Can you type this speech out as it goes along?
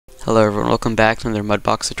Hello everyone, welcome back to another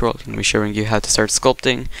Mudbox tutorial. I'm going to be showing you how to start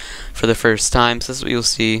sculpting for the first time. So this is what you'll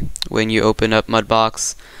see when you open up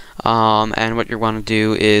Mudbox. And what you want to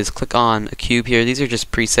do is click on a cube here. These are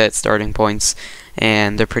just preset starting points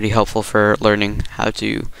and they're pretty helpful for learning how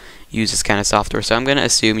to use this kind of software. So I'm going to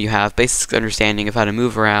assume you have basic understanding of how to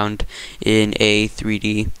move around in a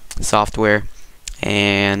 3D software.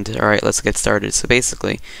 And alright, let's get started. So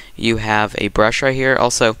basically, you have a brush right here.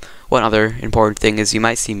 Also, one other important thing is you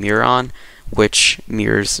might see mirror on, which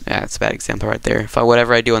mirrors, that's a bad example right there. If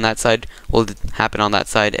whatever I do on that side will happen on that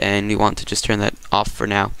side, and you want to just turn that off for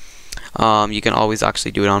now. You can always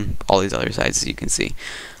actually do it on all these other sides, as you can see,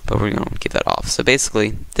 but we're going to keep that off. So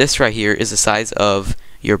basically, this right here is the size of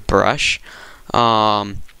your brush.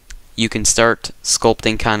 You can start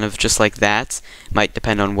sculpting kind of just like that. It might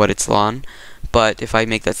depend on what it's on. But if I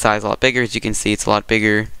make that size a lot bigger, as you can see, it's a lot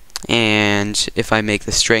bigger. And if I make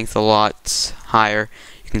the strength a lot higher,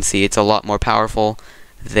 you can see it's a lot more powerful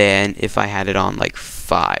than if I had it on like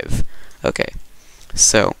 5. Okay,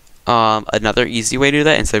 so another easy way to do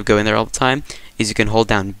that, instead of going there all the time, is you can hold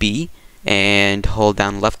down B and hold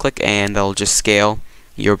down left click, and they'll just scale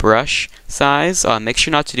your brush size. Make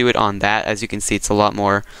sure not to do it on that. As you can see, it's a lot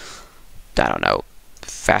more, I don't know,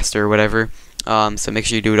 faster or whatever. So make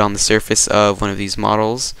sure you do it on the surface of one of these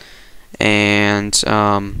models, and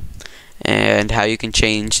how you can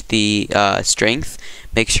change the strength.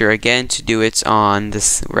 Make sure again to do it on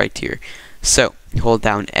this right here. So hold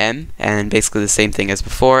down M, and basically the same thing as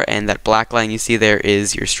before, and that black line you see there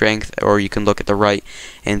is your strength, or you can look at the right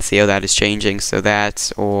and see how that is changing. So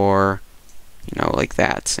that, or like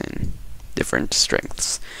that, and different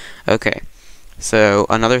strengths. Okay. So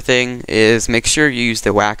another thing is make sure you use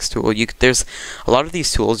the wax tool. There's a lot of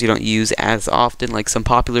these tools you don't use as often. Like some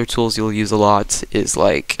popular tools you'll use a lot is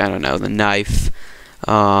like, I don't know, the knife,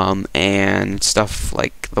 and stuff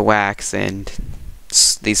like the wax and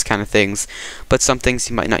these kind of things. But some things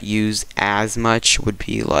you might not use as much would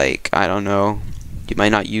be like, I don't know, you might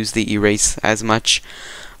not use the erase as much.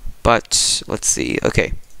 But let's see.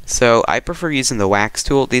 Okay, so I prefer using the wax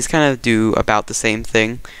tool. These kind of do about the same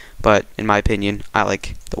thing, but in my opinion, I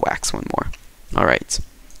like the wax one more. Alright,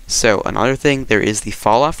 so another thing, there is the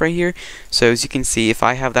fall off right here. So as you can see, if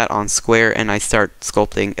I have that on square and I start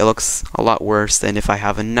sculpting, it looks a lot worse than if I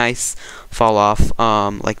have a nice fall off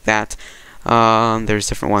like that. There's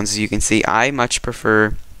different ones, as you can see. I much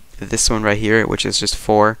prefer this one right here, which is just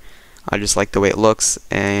 4. I just like the way it looks,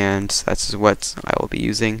 and that's what I will be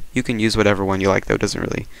using. You can use whatever one you like, though. It doesn't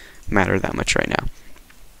really matter that much right now.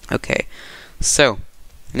 Okay, so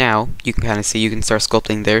now you can kind of see you can start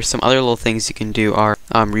sculpting there. Some other little things you can do are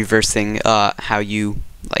reversing how you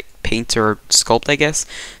like paint or sculpt, I guess.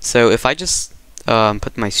 So if I just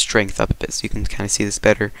put my strength up a bit, so you can kind of see this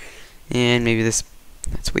better, and maybe that's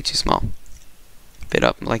way too small. A bit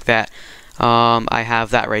up like that. I have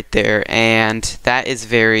that right there, and that is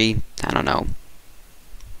very, I don't know,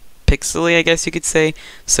 pixely, I guess you could say.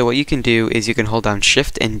 So what you can do is you can hold down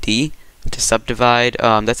Shift and D to subdivide.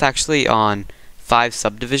 That's actually on 5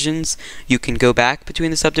 subdivisions. You can go back between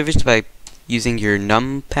the subdivisions by using your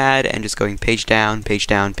numpad and just going page down, page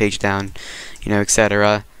down, page down,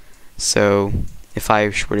 etc. So if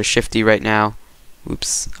I were to Shift D right now,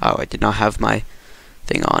 oops, oh, I did not have my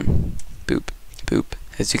thing on. Boop, boop.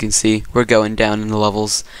 As you can see, we're going down in the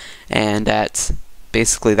levels, and at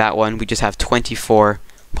basically that one, we just have 24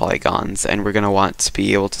 polygons, and we're going to want to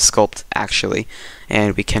be able to sculpt actually,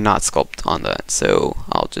 and we cannot sculpt on that. So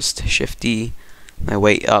I'll just Shift D my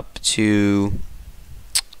way up to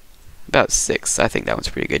about 6. I think that one's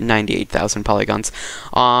pretty good. 98,000 polygons.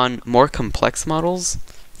 On more complex models,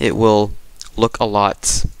 it will look a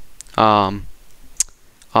lot. Your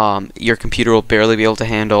computer will barely be able to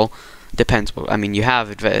handle. Depends. I mean, you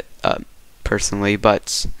have it personally,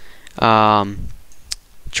 but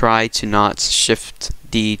try to not Shift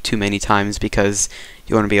D too many times because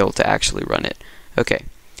you want to be able to actually run it. Okay.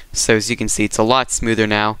 So as you can see, it's a lot smoother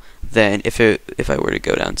now than if I were to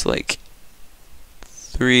go down to like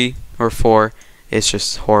 3 or 4. It's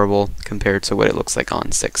just horrible compared to what it looks like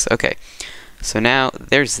on 6. Okay, so now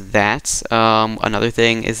there's that. Another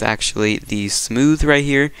thing is actually the smooth right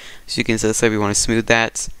here. So you can see, let's say we want to smooth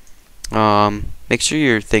that. Make sure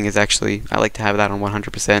your thing is actually, I like to have that on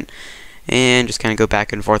 100%, and just kind of go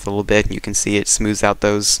back and forth a little bit, and you can see it smooths out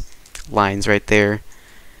those lines right there.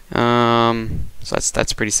 So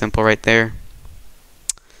that's pretty simple right there.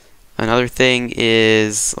 Another thing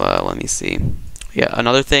is, let me see. Yeah,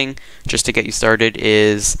 another thing just to get you started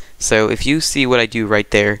is, so if you see what I do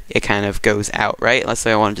right there, it kind of goes out, right? Let's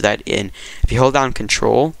say I want to do that in. If you hold down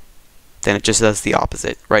Control, then it just does the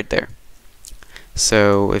opposite right there.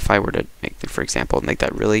 So if I were to make, for example, make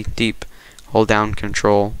that really deep, hold down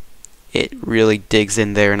Control, it really digs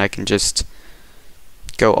in there, and I can just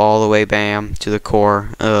go all the way, bam, to the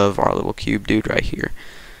core of our little cube dude right here.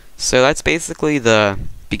 So that's basically the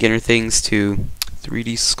beginner things to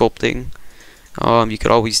 3D sculpting. You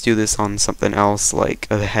could always do this on something else like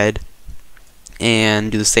a head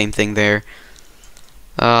and do the same thing there.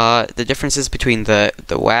 The differences between the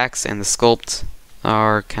wax and the sculpt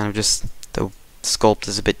are kind of just the sculpt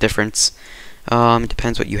is a bit different. It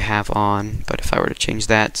depends what you have on, but if I were to change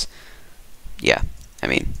that, yeah, I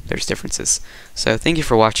mean, there's differences. So thank you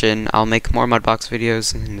for watching. I'll make more Mudbox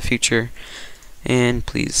videos in the future, and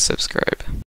please subscribe.